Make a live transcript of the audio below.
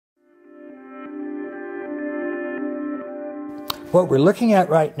what we're looking at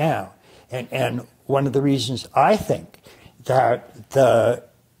right now, and one of the reasons I think that the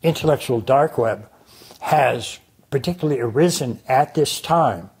intellectual dark web has particularly arisen at this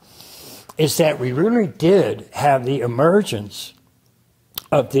time, is that we really did have the emergence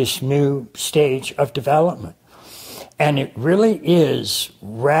of this new stage of development. And it really is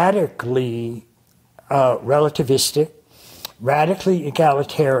radically relativistic, radically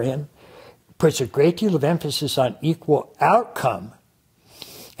egalitarian, puts a great deal of emphasis on equal outcome,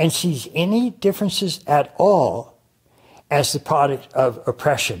 and sees any differences at all as the product of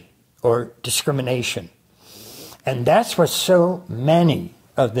oppression or discrimination. And that's what so many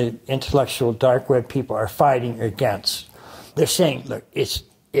of the intellectual dark web people are fighting against. They're saying, look,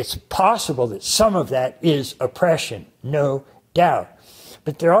 it's possible that some of that is oppression, no doubt.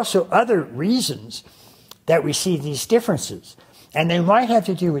 But there are also other reasons that we see these differences. And they might have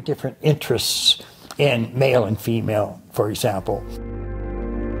to do with different interests in male and female, for example.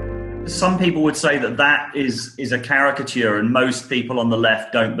 Some people would say that that is a caricature, and most people on the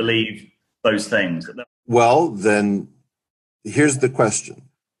left don't believe those things. Well, then here's the question.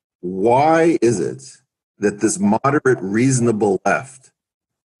 Why is it that this moderate, reasonable left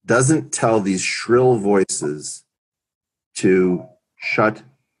doesn't tell these shrill voices to shut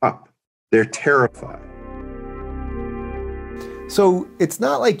up? They're terrified. So it's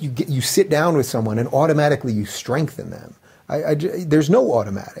not like you sit down with someone and automatically you strengthen them. There's no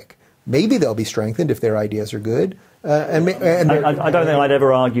automatic. Maybe they'll be strengthened if their ideas are good. I don't think I'd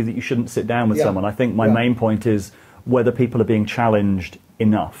ever argue that you shouldn't sit down with someone. I think my main point is whether people are being challenged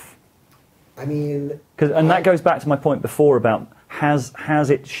enough. I mean... And that goes back to my point before about has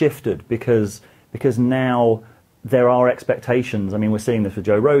it shifted? Because now there are expectations. I mean, we're seeing this with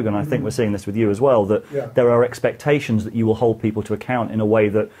Joe Rogan. I think we're seeing this with you as well, that there are expectations that you will hold people to account in a way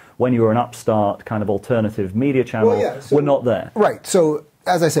that when you were an upstart kind of alternative media channel, we're not there. Right. So,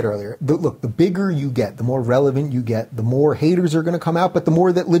 as I said earlier, look, the bigger you get, the more relevant you get, the more haters are going to come out, but the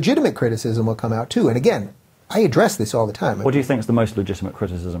more that legitimate criticism will come out too. And again, I address this all the time. What do you think is the most legitimate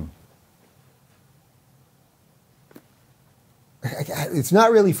criticism? It's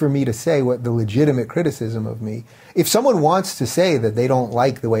not really for me to say what the legitimate criticism of me. If someone wants to say that they don't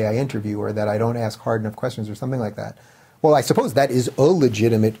like the way I interview or that I don't ask hard enough questions or something like that, well, I suppose that is a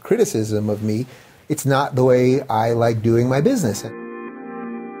legitimate criticism of me. It's not the way I like doing my business.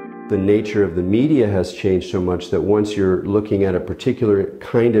 The nature of the media has changed so much that once you're looking at a particular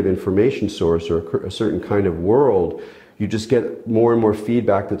kind of information source or a certain kind of world, you just get more and more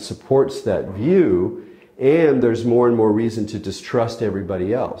feedback that supports that view. And there's more and more reason to distrust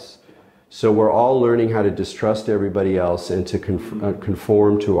everybody else. So we're all learning how to distrust everybody else and to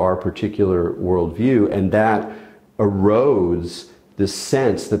conform to our particular worldview. And that erodes the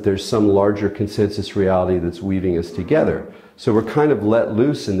sense that there's some larger consensus reality that's weaving us together. So we're kind of let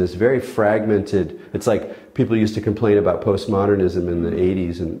loose in this very fragmented, it's like people used to complain about postmodernism in the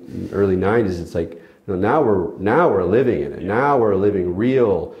 80s and early 90s. It's like, you know, now we're living in it. Now we're living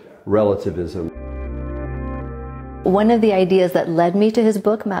real relativism. One of the ideas that led me to his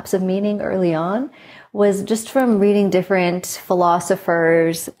book, Maps of Meaning, early on, was just from reading different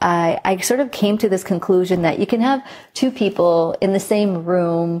philosophers. I sort of came to this conclusion that you can have two people in the same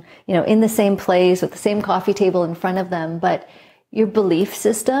room, you know, in the same place with the same coffee table in front of them, but your belief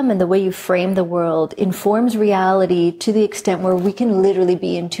system and the way you frame the world informs reality to the extent where we can literally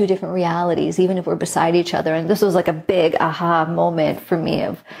be in two different realities, even if we're beside each other. And this was like a big aha moment for me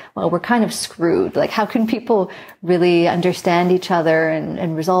of, well, we're kind of screwed. Like, how can people really understand each other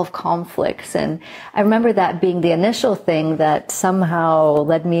and resolve conflicts? And I remember that being the initial thing that somehow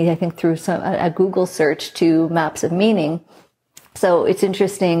led me, I think, through a Google search to Maps of Meaning. So it's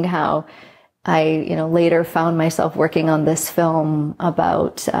interesting how I, later found myself working on this film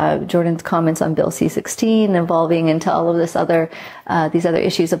about Jordan's comments on Bill C-16, evolving into all of these other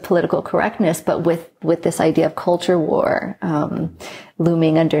issues of political correctness, but with this idea of culture war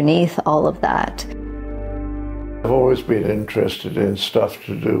looming underneath all of that. I've always been interested in stuff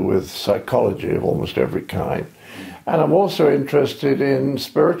to do with psychology of almost every kind, and I'm also interested in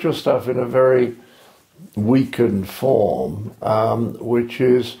spiritual stuff in a very weakened form, which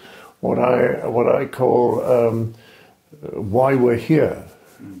is what I call why we're here.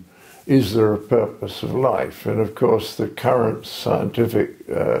 Is there a purpose of life? And of course the current scientific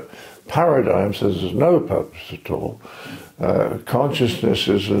paradigm says there's no purpose at all. Consciousness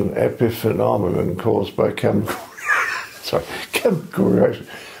is an epiphenomenon caused by chemical reaction,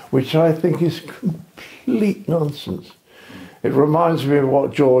 which I think is complete nonsense. It reminds me of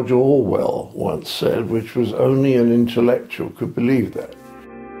what George Orwell once said, which was only an intellectual could believe that.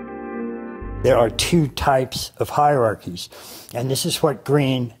 There are two types of hierarchies, and this is what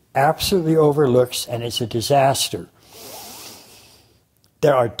Green absolutely overlooks, and it's a disaster.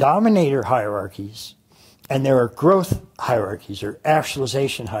 There are dominator hierarchies, and there are growth hierarchies, or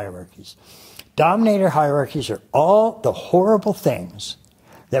actualization hierarchies. Dominator hierarchies are all the horrible things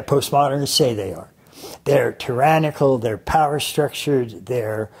that postmodernists say they are. They're tyrannical, they're power structured,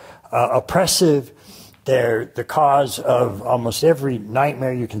 they're oppressive, they're the cause of almost every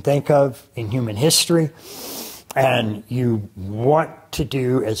nightmare you can think of in human history. And you want to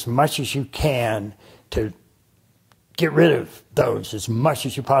do as much as you can to get rid of those as much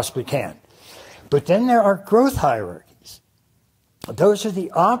as you possibly can. But then there are growth hierarchies. Those are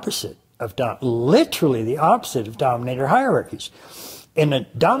the opposite of, literally the opposite of dominator hierarchies. In a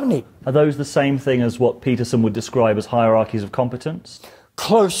Are those the same thing as what Peterson would describe as hierarchies of competence?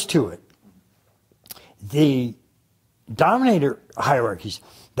 Close to it. The dominator hierarchies,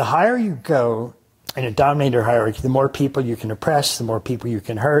 the higher you go in a dominator hierarchy, the more people you can oppress, the more people you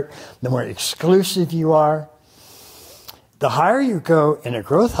can hurt, the more exclusive you are. The higher you go in a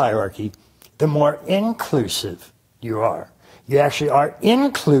growth hierarchy, the more inclusive you are. You actually are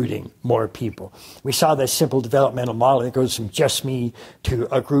including more people. We saw that simple developmental model that goes from just me to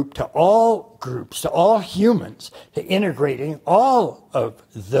a group to all groups, to all humans, to integrating all of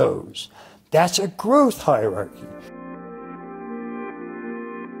those. That's a growth hierarchy.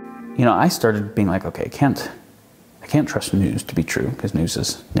 You know, I started being like, okay, I can't trust news to be true, because news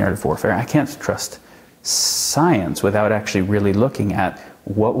is narrative warfare. I can't trust science without actually really looking at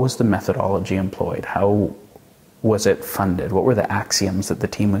what was the methodology employed, how was it funded, what were the axioms that the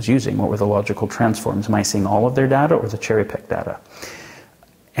team was using, what were the logical transforms, am I seeing all of their data or the cherry-picked data?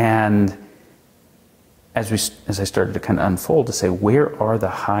 And as I started to kind of unfold to say, where are the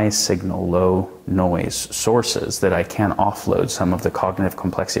high signal, low noise sources that I can offload some of the cognitive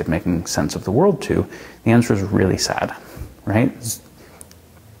complexity of making sense of the world to, the answer is really sad, right?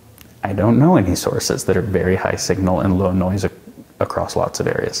 I don't know any sources that are very high signal and low noise across lots of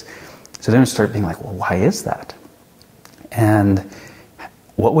areas. So then I started being like, well, why is that? And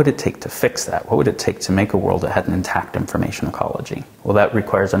what would it take to fix that? What would it take to make a world that had an intact information ecology? Well, that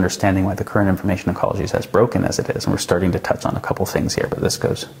requires understanding why the current information ecology is as broken as it is. And we're starting to touch on a couple things here, but this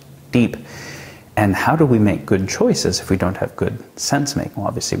goes deep. And how do we make good choices if we don't have good sense making? Well,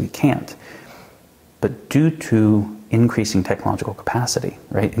 obviously we can't. But due to increasing technological capacity,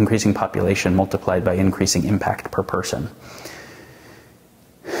 right? Increasing population multiplied by increasing impact per person,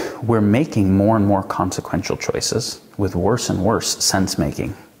 we're making more and more consequential choices with worse and worse sense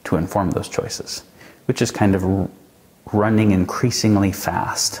making to inform those choices, which is kind of running increasingly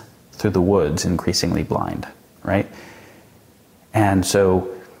fast through the woods, increasingly blind, right? And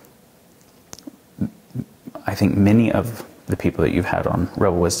so I think many of the people that you've had on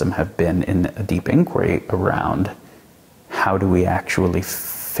Rebel Wisdom have been in a deep inquiry around how do we actually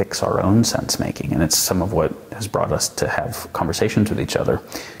fix our own sense making, and it's some of what has brought us to have conversations with each other,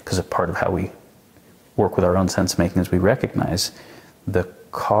 because a part of how we work with our own sense making is we recognize the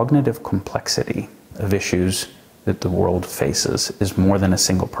cognitive complexity of issues that the world faces is more than a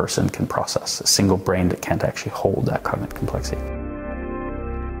single person can process, a single brain that can't actually hold that cognitive complexity.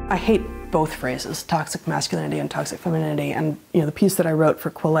 I hate both phrases, toxic masculinity and toxic femininity, and the piece that I wrote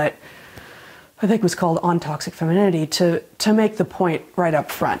for Quillette, I think, was called On Toxic Femininity, to make the point right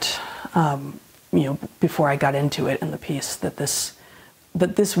up front, before I got into it in the piece, that this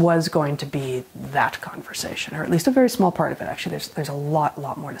was going to be that conversation, or at least a very small part of it. Actually, there's a lot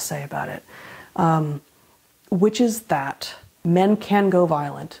more to say about it, which is that men can go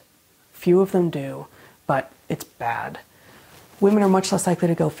violent, few of them do, but it's bad. Women are much less likely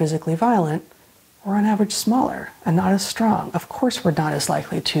to go physically violent. We're on average smaller and not as strong. Of course, we're not as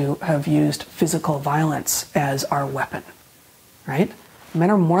likely to have used physical violence as our weapon, right?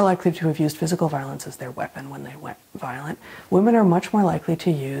 Men are more likely to have used physical violence as their weapon when they went violent. Women are much more likely to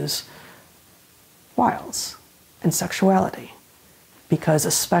use wiles and sexuality, because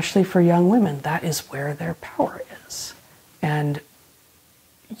especially for young women, that is where their power is. And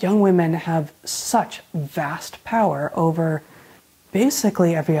young women have such vast power over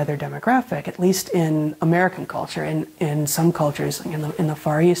basically every other demographic, at least in American culture. In some cultures, in the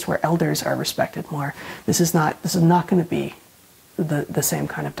Far East, where elders are respected more, this is not going to be the same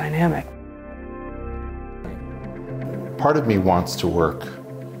kind of dynamic. Part of me wants to work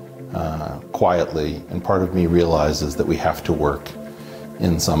quietly, and part of me realizes that we have to work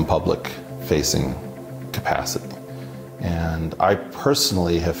in some public-facing capacity. And I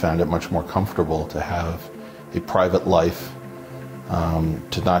personally have found it much more comfortable to have a private life,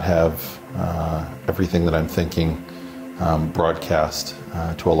 to not have everything that I'm thinking broadcast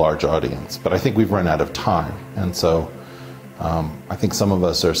to a large audience. But I think we've run out of time, and so I think some of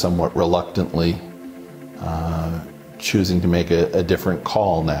us are somewhat reluctantly choosing to make a different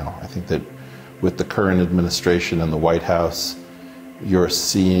call now. I think that with the current administration and the White House, you're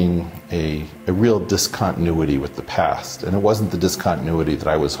seeing a real discontinuity with the past, and it wasn't the discontinuity that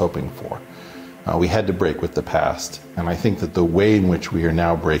I was hoping for. We had to break with the past, and I think that the way in which we are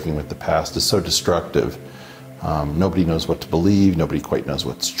now breaking with the past is so destructive. Nobody knows what to believe, nobody quite knows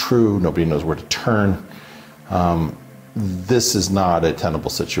what's true, nobody knows where to turn. This is not a tenable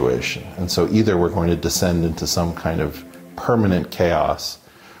situation, and so either we're going to descend into some kind of permanent chaos,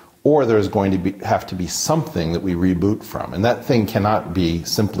 or there's going to have to be something that we reboot from, and that thing cannot be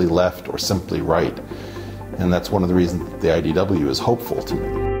simply left or simply right, and that's one of the reasons that the IDW is hopeful to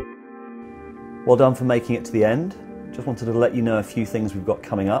me. Well done for making it to the end. Just wanted to let you know a few things we've got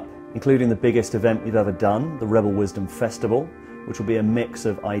coming up, including the biggest event we've ever done, the Rebel Wisdom Festival, which will be a mix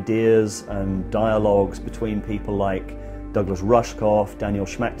of ideas and dialogues between people like Douglas Rushkoff, Daniel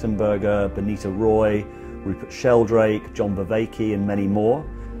Schmachtenberger, Benita Roy, Rupert Sheldrake, John Vervaeke, and many more.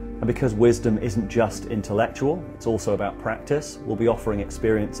 And because wisdom isn't just intellectual, it's also about practice, we'll be offering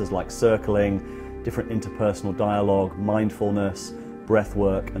experiences like circling, different interpersonal dialogue, mindfulness, breath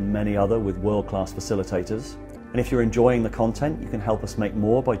work, and many other with world-class facilitators. And if you're enjoying the content, you can help us make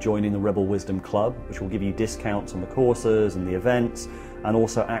more by joining the Rebel Wisdom Club, which will give you discounts on the courses and the events, and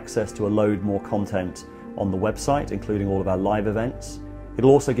also access to a load more content on the website, including all of our live events.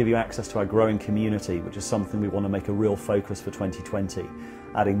 It'll also give you access to our growing community, which is something we want to make a real focus for 2020,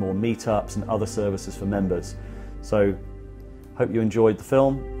 adding more meetups and other services for members. So, hope you enjoyed the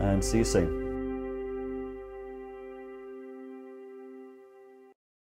film, and see you soon.